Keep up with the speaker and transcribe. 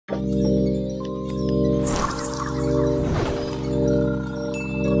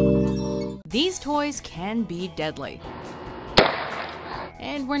These toys can be deadly.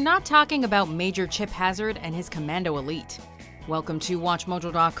 And we're not talking about Major Chip Hazard and his Commando Elite. Welcome to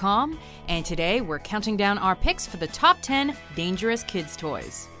WatchMojo.com, and today we're counting down our picks for the top 10 dangerous kids'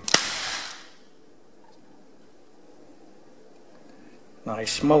 toys.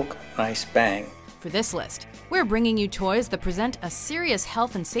 Nice smoke, nice bang. For this list, we're bringing you toys that present a serious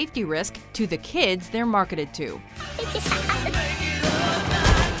health and safety risk to the kids they're marketed to.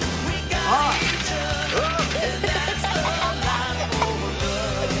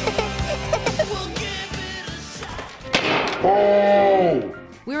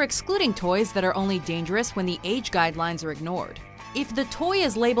 We're excluding toys that are only dangerous when the age guidelines are ignored. If the toy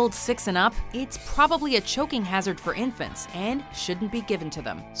is labeled 6 and up, it's probably a choking hazard for infants and shouldn't be given to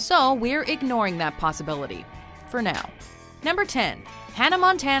them. So we're ignoring that possibility for now. Number 10. Hannah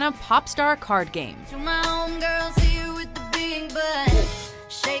Montana Pop Star Card Game. To my homegirls here with the big butt,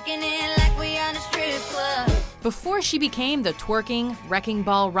 shaking it like we on a strip club. Before she became the twerking, wrecking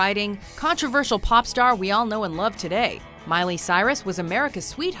ball riding, controversial pop star we all know and love today, Miley Cyrus was America's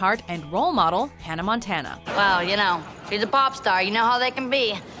sweetheart and role model, Hannah Montana. Well, you know, she's a pop star. You know how they can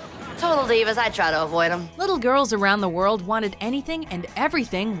be. Total divas, I try to avoid them. Little girls around the world wanted anything and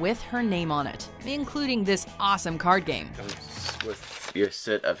everything with her name on it, including this awesome card game. Comes with your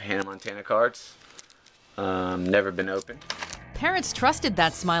set of Hannah Montana cards. Never been opened. Parents trusted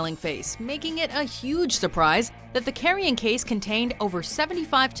that smiling face, making it a huge surprise that the carrying case contained over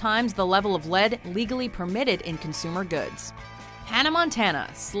 75 times the level of lead legally permitted in consumer goods. Hannah Montana,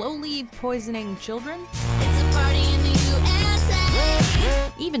 slowly poisoning children? It's a party in the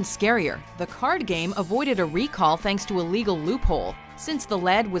USA. Even scarier, the card game avoided a recall thanks to a legal loophole, since the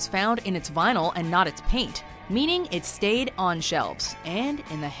lead was found in its vinyl and not its paint, meaning it stayed on shelves and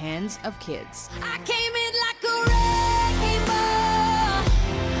in the hands of kids. I came in like a wrecking ball.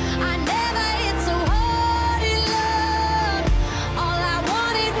 I never hit so hard in love. All I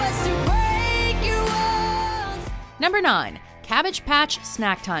wanted was to break your walls. Number 9. Cabbage Patch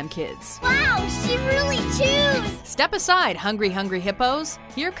Snack Time Kids. Wow, she really chews! Step aside, hungry hippos.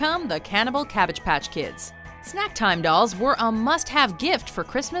 Here come the Cannibal Cabbage Patch Kids. Snack Time dolls were a must-have gift for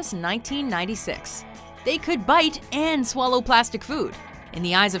Christmas 1996. They could bite and swallow plastic food. In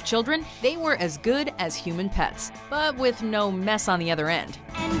the eyes of children, they were as good as human pets, but with no mess on the other end.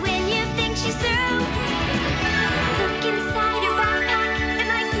 And when you think she's through, look inside her backpack and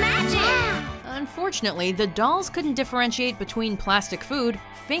like magic! Unfortunately, the dolls couldn't differentiate between plastic food,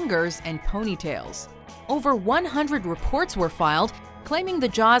 fingers, and ponytails. Over 100 reports were filed, claiming the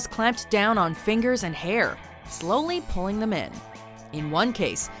jaws clamped down on fingers and hair, slowly pulling them in. In one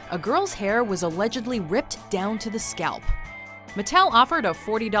case, a girl's hair was allegedly ripped down to the scalp. Mattel offered a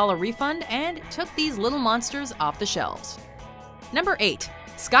 $40 refund and took these little monsters off the shelves. Number 8.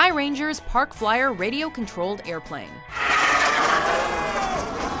 Sky Ranger's Park Flyer Radio-Controlled Airplane.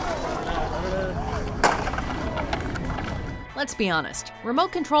 Let's be honest,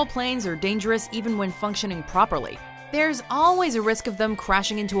 remote control planes are dangerous even when functioning properly. There's always a risk of them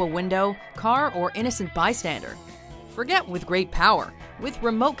crashing into a window, car, or innocent bystander. Forget with great power. With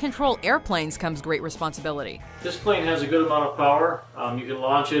remote control airplanes comes great responsibility. This plane has a good amount of power. You can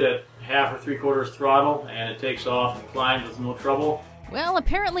launch it at half or 3/4 throttle and it takes off and climbs with no trouble. Well,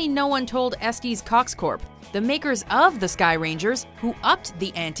 apparently no one told Estes Cox Corp, the makers of the Sky Rangers, who upped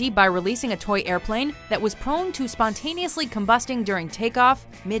the ante by releasing a toy airplane that was prone to spontaneously combusting during takeoff,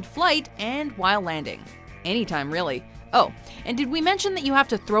 mid-flight, and while landing. Anytime, really. Oh, and did we mention that you have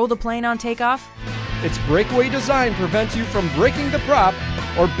to throw the plane on takeoff? Its breakaway design prevents you from breaking the prop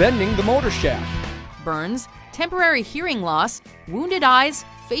or bending the motor shaft. Burns, temporary hearing loss, wounded eyes,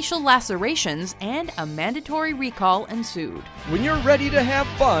 facial lacerations, and a mandatory recall ensued. When you're ready to have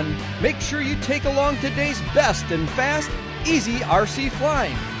fun, make sure you take along today's best and fast, easy RC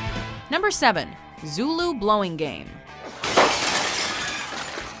flying. Number 7. Zulu Blowing Game.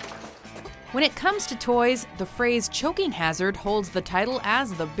 When it comes to toys, the phrase choking hazard holds the title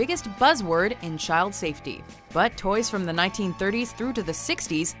as the biggest buzzword in child safety. But toys from the 1930s through to the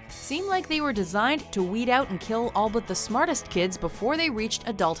 60s seem like they were designed to weed out and kill all but the smartest kids before they reached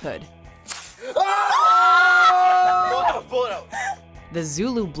adulthood. The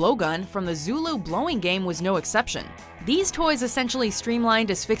Zulu blowgun from the Zulu Blowing Game was no exception. These toys essentially streamlined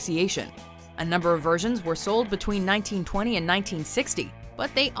asphyxiation. A number of versions were sold between 1920 and 1960.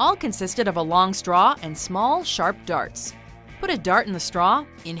 But they all consisted of a long straw and small, sharp darts. Put a dart in the straw,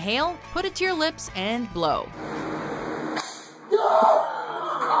 inhale, put it to your lips, and blow.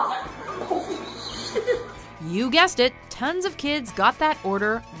 You guessed it, tons of kids got that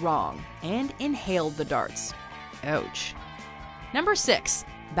order wrong and inhaled the darts. Ouch. Number 6.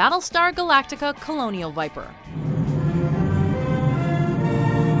 Battlestar Galactica Colonial Viper.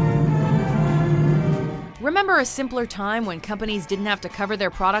 Remember a simpler time when companies didn't have to cover their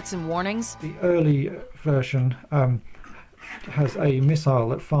products in warnings? The early version has a missile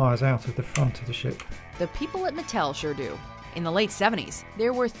that fires out of the front of the ship. The people at Mattel sure do. In the late 70s,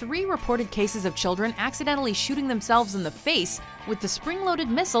 there were 3 reported cases of children accidentally shooting themselves in the face with the spring-loaded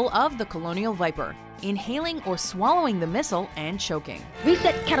missile of the Colonial Viper, inhaling or swallowing the missile and choking.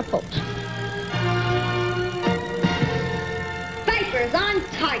 Reset catapult. Viper's on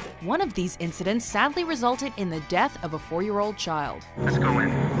target. One of these incidents sadly resulted in the death of a 4-year-old child. Let's go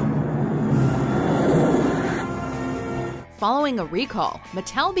in. Following a recall,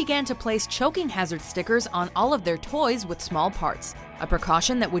 Mattel began to place choking hazard stickers on all of their toys with small parts, a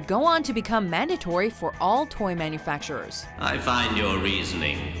precaution that would go on to become mandatory for all toy manufacturers. I find your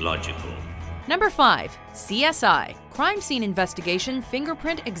reasoning logical. Number 5. CSI Crime Scene Investigation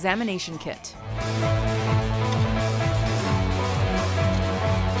Fingerprint Examination Kit.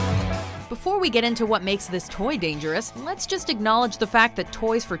 Before we get into what makes this toy dangerous, let's just acknowledge the fact that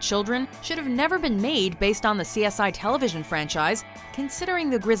toys for children should have never been made based on the CSI television franchise, considering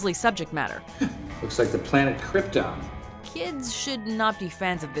the grisly subject matter. Looks like the planet Krypton. Kids should not be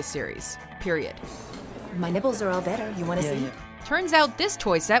fans of this series, period. My nipples are all better. You want to see? Turns out this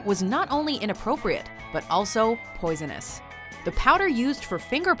toy set was not only inappropriate, but also poisonous. The powder used for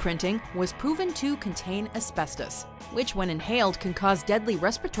fingerprinting was proven to contain asbestos, which when inhaled can cause deadly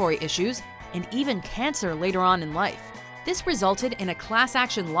respiratory issues and even cancer later on in life. This resulted in a class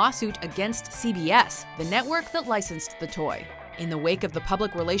action lawsuit against CBS, the network that licensed the toy. In the wake of the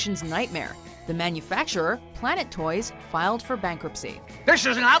public relations nightmare, the manufacturer, Planet Toys, filed for bankruptcy. This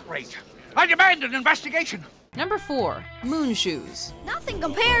is an outrage. I demand an investigation. Number 4. Moon Shoes. Nothing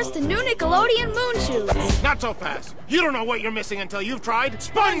compares to new Nickelodeon moon shoes. Not so fast. You don't know what you're missing until you've tried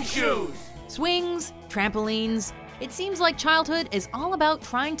sponge shoes. Swings, trampolines. It seems like childhood is all about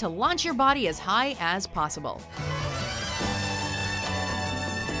trying to launch your body as high as possible.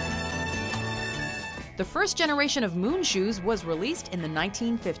 The first generation of moon shoes was released in the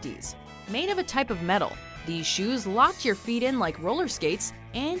 1950s. Made of a type of metal, these shoes locked your feet in like roller skates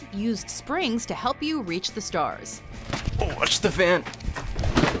and used springs to help you reach the stars. Oh, watch the fan.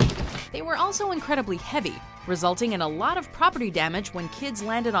 They were also incredibly heavy, resulting in a lot of property damage when kids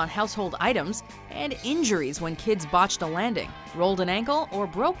landed on household items and injuries when kids botched a landing, rolled an ankle, or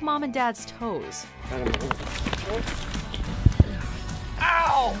broke mom and dad's toes.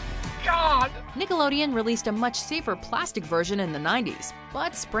 Ow! God! Nickelodeon released a much safer plastic version in the 90s,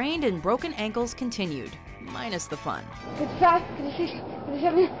 but sprained and broken ankles continued, minus the fun.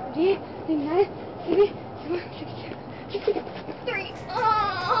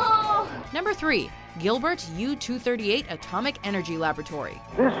 Number 3. Gilbert U-238 Atomic Energy Laboratory.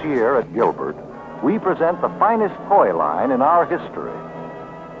 This year at Gilbert, we present the finest toy line in our history.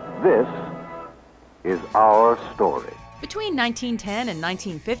 This is our story. Between 1910 and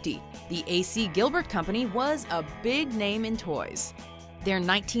 1950, the A.C. Gilbert Company was a big name in toys. Their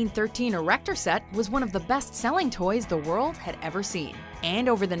 1913 Erector set was one of the best-selling toys the world had ever seen. And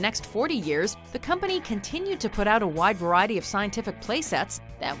over the next 40 years, the company continued to put out a wide variety of scientific playsets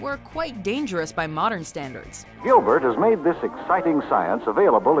that were quite dangerous by modern standards. Gilbert has made this exciting science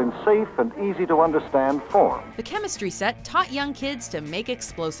available in safe and easy-to-understand form. The chemistry set taught young kids to make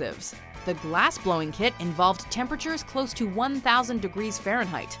explosives. The glass-blowing kit involved temperatures close to 1,000 degrees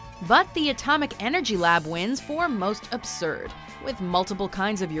Fahrenheit. But the Atomic Energy Lab wins for most absurd, with multiple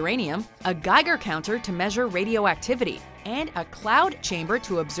kinds of uranium, a Geiger counter to measure radioactivity, and a cloud chamber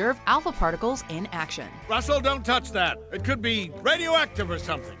to observe alpha particles in action. Russell, don't touch that. It could be radioactive or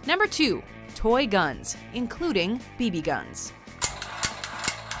something. Number 2. Toy guns, including BB guns.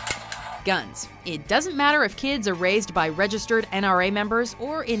 Guns. It doesn't matter if kids are raised by registered NRA members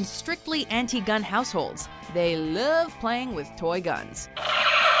or in strictly anti-gun households. They love playing with toy guns.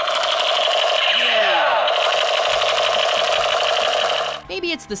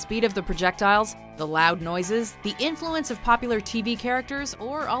 Maybe it's the speed of the projectiles, the loud noises, the influence of popular TV characters,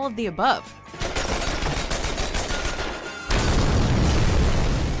 or all of the above.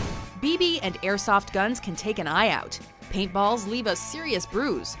 BB and airsoft guns can take an eye out. Paintballs leave a serious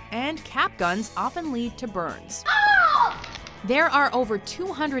bruise, and cap guns often lead to burns. There are over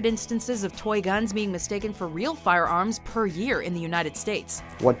 200 instances of toy guns being mistaken for real firearms per year in the United States.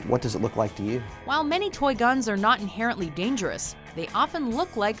 What does it look like to you? While many toy guns are not inherently dangerous, they often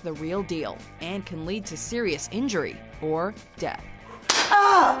look like the real deal and can lead to serious injury or death.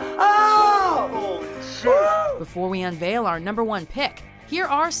 Holy shit! Before we unveil our number 1 pick, here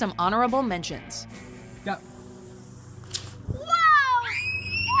are some honorable mentions. Whoa!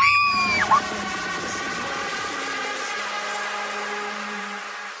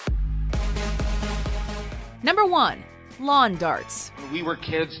 Number 1. Lawn darts. When we were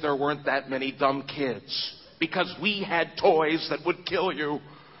kids, there weren't that many dumb kids. Because we had toys that would kill you.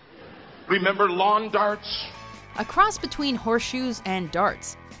 Remember lawn darts? A cross between horseshoes and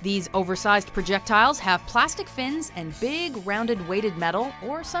darts. These oversized projectiles have plastic fins and big, rounded weighted metal,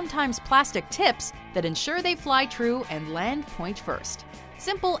 or sometimes plastic tips, that ensure they fly true and land point first.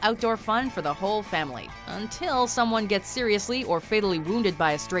 Simple outdoor fun for the whole family, until someone gets seriously or fatally wounded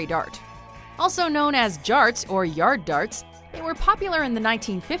by a stray dart. Also known as jarts or yard darts, they were popular in the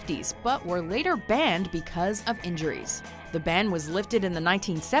 1950s, but were later banned because of injuries. The ban was lifted in the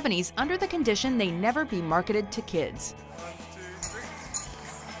 1970s under the condition they never be marketed to kids.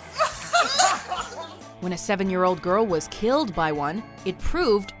 When a 7-year-old girl was killed by one, it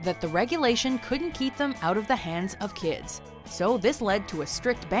proved that the regulation couldn't keep them out of the hands of kids. So this led to a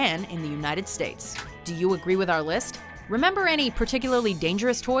strict ban in the United States. Do you agree with our list? Remember any particularly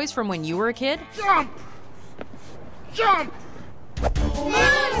dangerous toys from when you were a kid? Jump! Jump!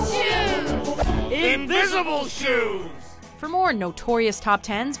 Moon shoes! Invisible shoes! For more notorious top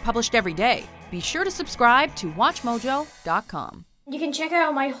 10s published every day, be sure to subscribe to WatchMojo.com. You can check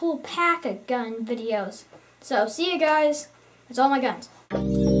out my whole pack of gun videos. So see you guys. That's all my guns.